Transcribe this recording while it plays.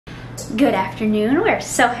Good afternoon. We're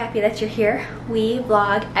so happy that you're here. We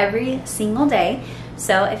vlog every single day,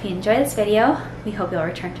 so if you enjoy this video, we hope you'll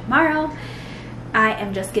return tomorrow. I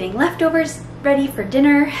am just getting leftovers ready for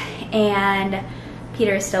dinner, and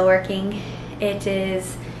Peter is still working. It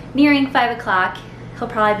is nearing 5 o'clock. He'll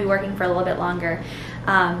probably be working for a little bit longer.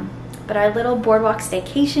 But our little boardwalk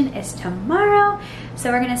staycation is tomorrow,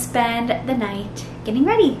 so we're gonna spend the night getting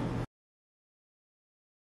ready.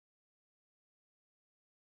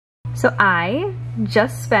 So I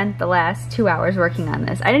just spent the last 2 hours working on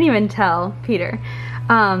this. I didn't even tell Peter.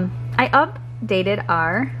 I updated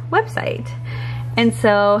our website. And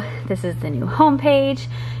so this is the new homepage.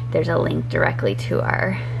 There's a link directly to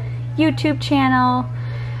our YouTube channel.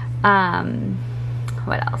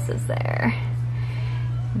 What else is there?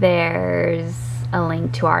 There's a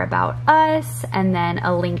link to our About Us, and then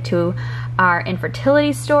a link to our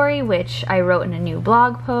infertility story, which I wrote in a new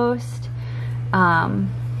blog post.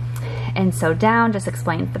 And so down just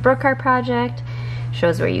explains the Brookhart project,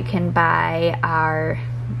 shows where you can buy our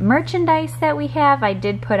merchandise that we have. I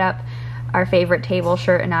did put up our favorite table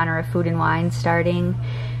shirt in honor of Food and Wine starting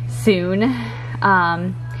soon. Then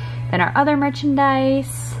our other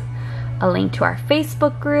merchandise, a link to our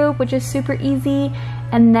Facebook group, which is super easy,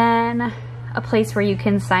 and then a place where you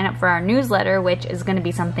can sign up for our newsletter, which is going to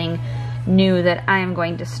be something new that I am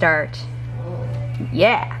going to start.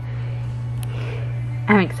 Yeah,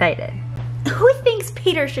 I'm excited. Who thinks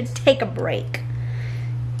Peter should take a break?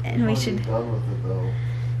 And we should. Done with it, though.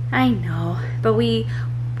 I know, but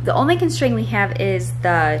the only constraint we have is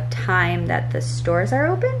the time that the stores are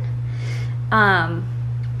open.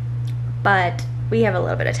 But we have a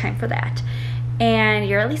little bit of time for that, and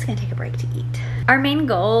you're at least gonna take a break to eat. Our main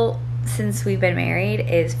goal since we've been married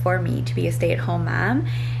is for me to be a stay-at-home mom.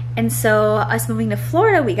 And so us moving to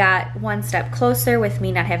Florida, we got one step closer with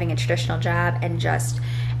me not having a traditional job and just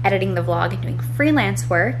editing the vlog and doing freelance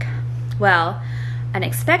work. Well,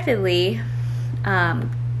 unexpectedly,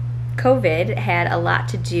 COVID had a lot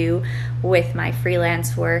to do with my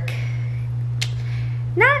freelance work.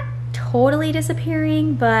 Not totally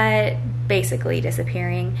disappearing, but basically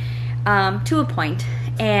disappearing to a point.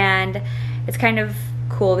 And it's kind of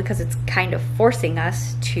cool because it's kind of forcing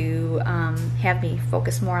us to have me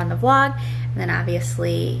focus more on the vlog, and then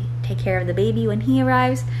obviously take care of the baby when he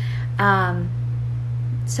arrives.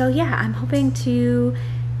 So yeah, I'm hoping to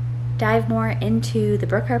dive more into the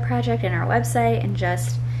Brookhart project and our website and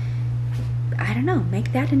just, I don't know,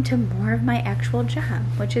 make that into more of my actual job,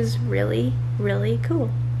 which is really, really cool.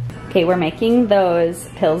 Okay, we're making those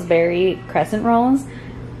Pillsbury crescent rolls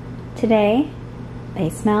today. They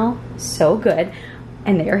smell so good.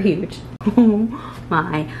 And they are huge. Oh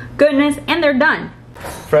my goodness, and they're done.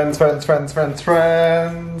 Friends.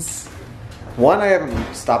 One, I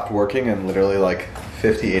haven't stopped working in literally like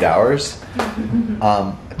 58 hours.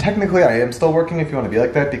 Technically, I am still working if you want to be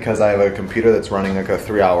like that, because I have a computer that's running like a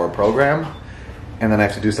 3-hour program. And then I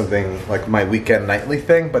have to do something like my weekend nightly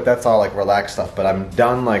thing, but that's all like relaxed stuff. But I'm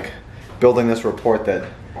done like building this report that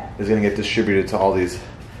is gonna get distributed to all these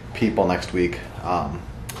people next week.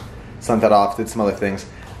 Sent that off, did some other things.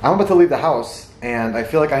 I'm about to leave the house, and I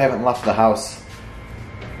feel like I haven't left the house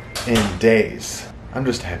in days. I'm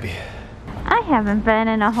just happy. I haven't been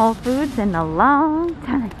in a Whole Foods in a long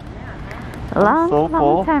time.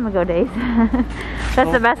 Long time ago days.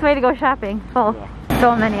 That's the best way to go shopping. Full. Yeah.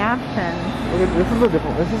 So many options. Look at, this is a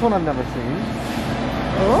different, this is one I've never seen.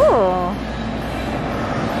 Ooh.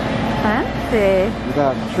 Fancy. We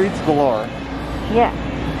got treats galore. Yeah.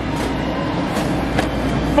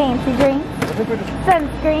 Fancy drink.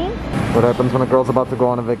 Sunscreen. What happens when a girl's about to go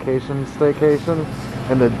on a vacation, staycation,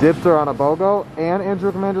 and the dips are on a BOGO, and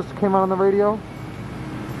Andrew Command just came out on the radio?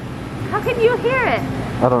 How can you hear it?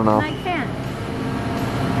 I don't know. I can't.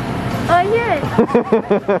 Oh, I hear it.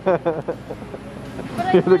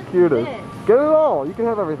 But You're the cutest. Get it all. You can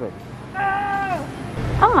have everything.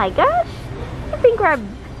 Oh my gosh. I think we're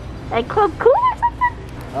at Club Cool or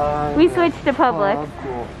something? We switched to Publix.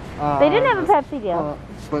 Cool. They didn't have a Pepsi deal.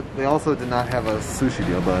 But they also did not have a sushi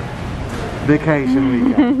deal, but vacation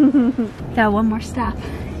weekend. Got one more stop.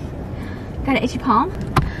 Got an itchy palm?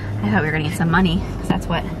 I thought we were gonna get some money, because that's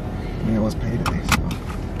what. Yeah, it was payday, so.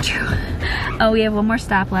 True. Oh, we have one more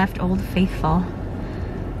stop left, Old Faithful.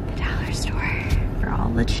 The dollar store for all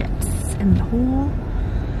the chips in the whole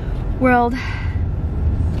world.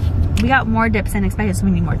 We got more dips than expected, so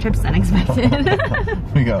we need more chips than expected.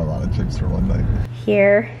 We got a lot of chips for one night.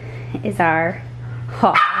 Here is our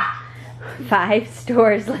haul. 5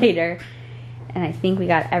 stores later, and I think we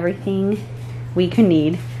got everything we could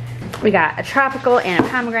need. We got a tropical and a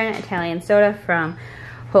pomegranate Italian soda from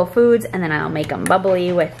Whole Foods, and then I'll make them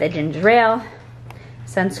bubbly with the ginger ale.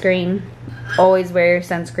 Sunscreen, always wear your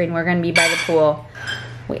sunscreen. We're gonna be by the pool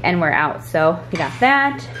and we're out, so we got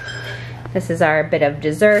that. This is our bit of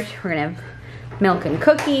dessert. We're gonna have milk and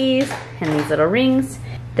cookies and these little rings.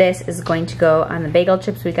 This is going to go on the bagel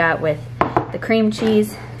chips we got with the cream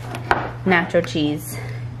cheese, nacho cheese,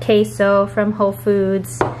 queso from Whole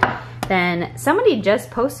Foods. Then somebody just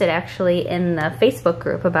posted actually in the Facebook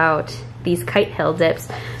group about these Kite Hill dips.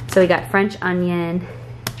 So we got French onion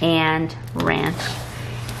and ranch.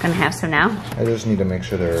 Gonna have some now. I just need to make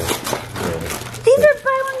sure they're good. These are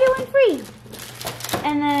buy one, get one free.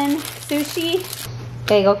 And then sushi,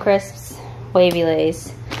 bagel crisps, wavy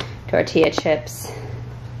lays, tortilla chips,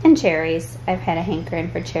 and cherries. I've had a hankering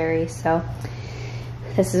for cherries, so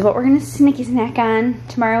this is what we're gonna snicky snack on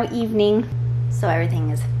tomorrow evening. So everything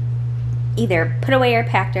is either put away or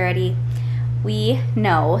packed already. We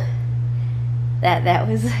know that that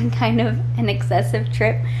was kind of an excessive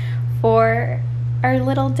trip for our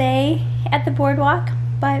little day at the boardwalk,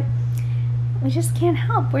 but we just can't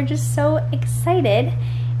help. We're just so excited,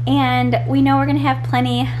 and we know we're gonna have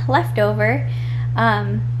plenty left over,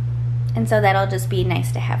 and so that'll just be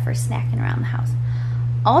nice to have for snacking around the house.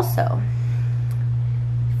 Also,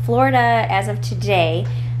 Florida, as of today,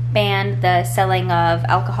 banned the selling of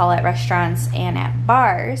alcohol at restaurants and at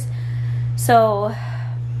bars. So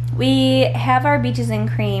we have our Beaches and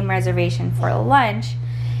Cream reservation for lunch,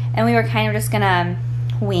 and we were kind of just gonna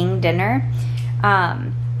wing dinner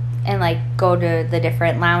and like go to the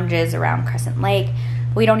different lounges around Crescent Lake.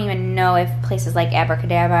 We don't even know if places like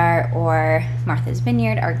Abracadabra or Martha's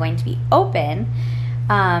Vineyard are going to be open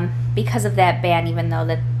because of that ban, even though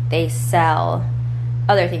that they sell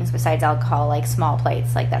other things besides alcohol, like small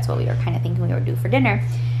plates. Like that's what we were kind of thinking we would do for dinner.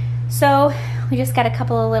 So we just got a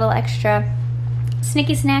couple of little extra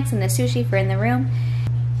snicky snacks and the sushi for in the room.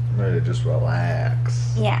 I'm ready to just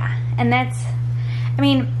relax. Yeah, and that's, I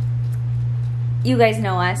mean, you guys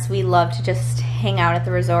know us. We love to just hang out at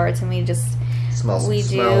the resorts, and we just smells.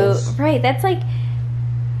 Right, that's like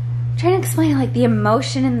trying to explain like the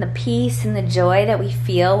emotion and the peace and the joy that we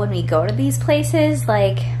feel when we go to these places.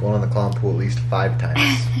 Like going in the clown pool at least 5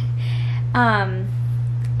 times.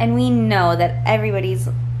 And we know that everybody's,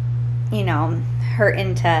 you know,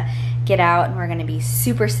 hurting to get out, and we're going to be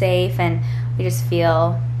super safe, and we just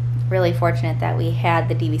feel really fortunate that we had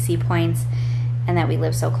the DVC points and that we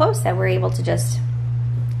live so close that we're able to just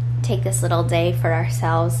take this little day for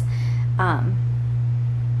ourselves.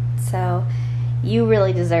 So you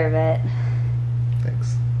really deserve it.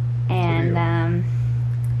 Thanks. And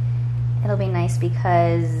it'll be nice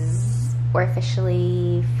because we're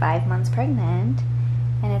officially 5 months pregnant,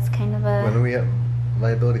 and it's kind of a... When do we have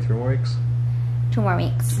viability? 3 more weeks? 2 more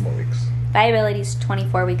weeks. 2 more weeks. Viability is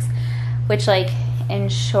 24 weeks, which, like, in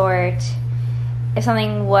short, if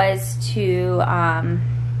something was to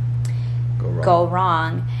go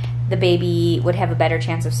wrong, the baby would have a better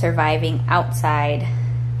chance of surviving outside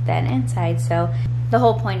than inside. So the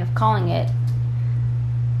whole point of calling it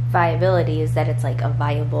viability is that it's like a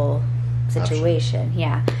viable situation.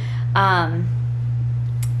 Yeah.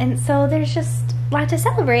 And so there's just a lot to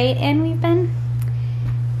celebrate, and we've been,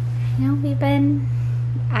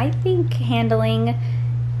 I think, handling,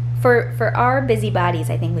 for our busy bodies,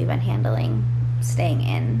 I think we've been handling staying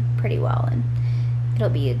in pretty well, and it'll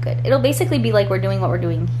basically be like we're doing what we're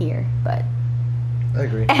doing here, but I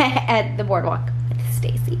agree. at the boardwalk with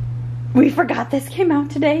Stacy. We forgot this came out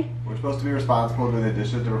today. We're supposed to be responsible with the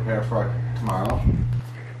dishes to prepare for tomorrow,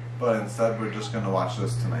 but instead we're just going to watch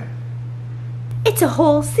this tonight. It's a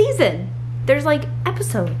whole season. There's like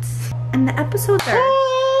episodes, and the episodes are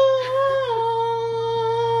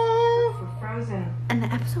Frozen. and the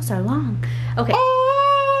episodes are long. Okay.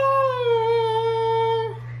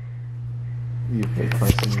 You fake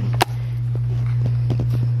person.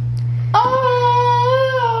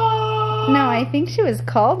 No, I think she was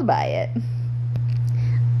called by it.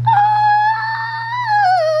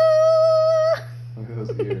 Look at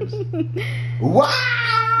those ears. Wow!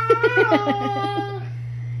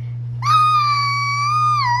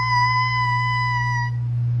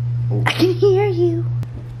 I can hear you.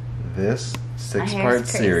 This My hair's 6-part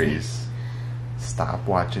crazy. series. Stop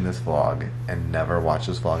watching this vlog and never watch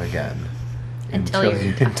this vlog again until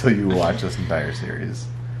you watch this entire series.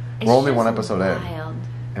 We're only 1 episode in,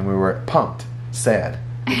 and we were pumped, sad,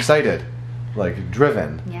 excited, like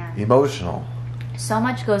driven, Yeah. emotional. So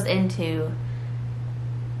much goes into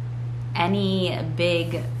any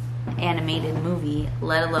big animated movie,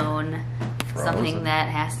 let alone something Frozen. that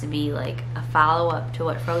has to be like a follow-up to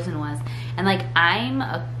what Frozen was. And like, I'm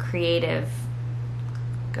a creative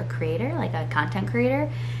a creator, like a content creator,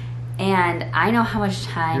 and I know how much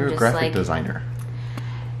time You're a just graphic like designer.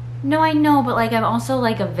 No, I know, but like I'm also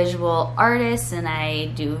like a visual artist and I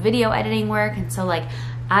do video editing work, and so like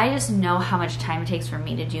I just know how much time it takes for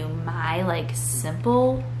me to do my like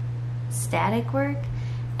simple static work,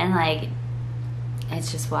 and like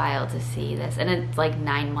it's just wild to see this, and it's like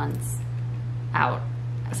 9 months out.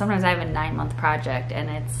 Sometimes I have a 9-month project and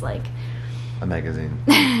it's like A magazine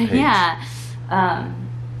page. yeah.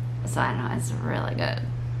 So I don't know, it's really good.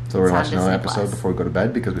 So we're It's on watching another Disney episode Plus. before we go to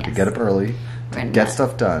bed because we have to Yes. get up early We're to gonna- get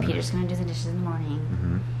stuff done. Peter's gonna do the dishes in the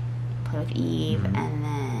morning, play with Eve, and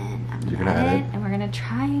then I'm You're gonna gonna edit, edit? and we're gonna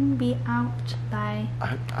try and be out by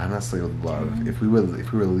I honestly would love if we were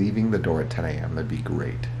leaving the door at 10 a.m. That'd be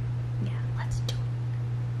great. yeah. Let's do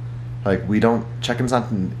it. Like we don't check-ins not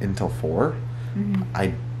until 4.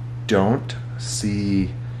 I don't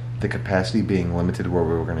see the capacity being limited where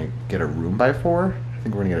we were going to get a room by 4. I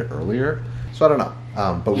think we're going to get it earlier. So I don't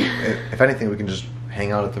know. But if anything, we can just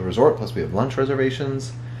hang out at the resort. Plus, we have lunch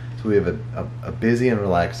reservations. So we have a busy and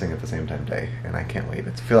relaxing at the same time day, and I can't wait.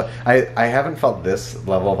 I haven't felt this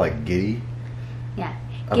level of like giddy. Yeah,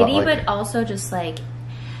 About, giddy, like- but also just like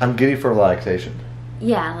I'm giddy for relaxation.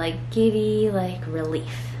 yeah, like giddy, like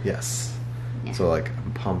relief. Yes. Yeah. So like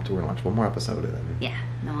I'm pumped. We're gonna watch one more episode and then Yeah,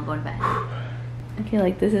 then we'll go to bed. I feel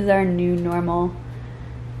like this is our new normal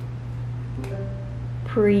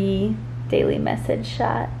pre-daily message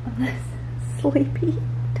shot of this sleepy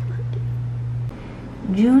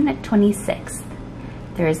dog. June 26th.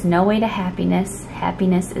 There is no way to happiness.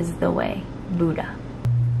 Happiness is the way. Buddha.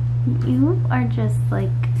 You are just like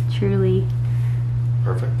truly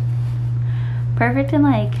perfect. perfect, and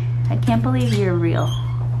like I can't believe you're real.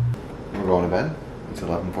 We're going to bed. It's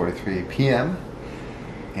 11:43 p.m.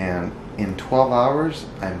 and in 12 hours,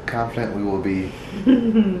 I'm confident we will be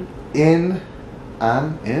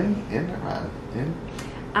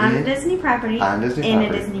On a Disney property. on Disney in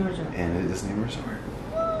property, a Disney resort. in a Disney resort.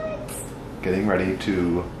 Getting ready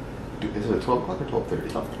to do. Is it 12 o'clock or 12:30?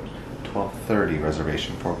 12:30. 12:30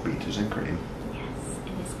 reservation for beaches and cream. Yes,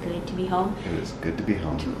 it is good to be home It is good to be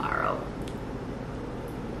home. tomorrow.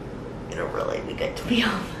 It'll really be good to be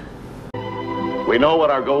home. We know what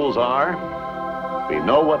our goals are. We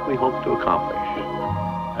know what we hope to accomplish.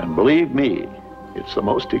 And believe me, it's the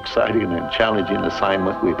most exciting and challenging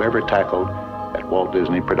assignment we've ever tackled at Walt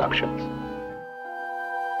Disney Productions.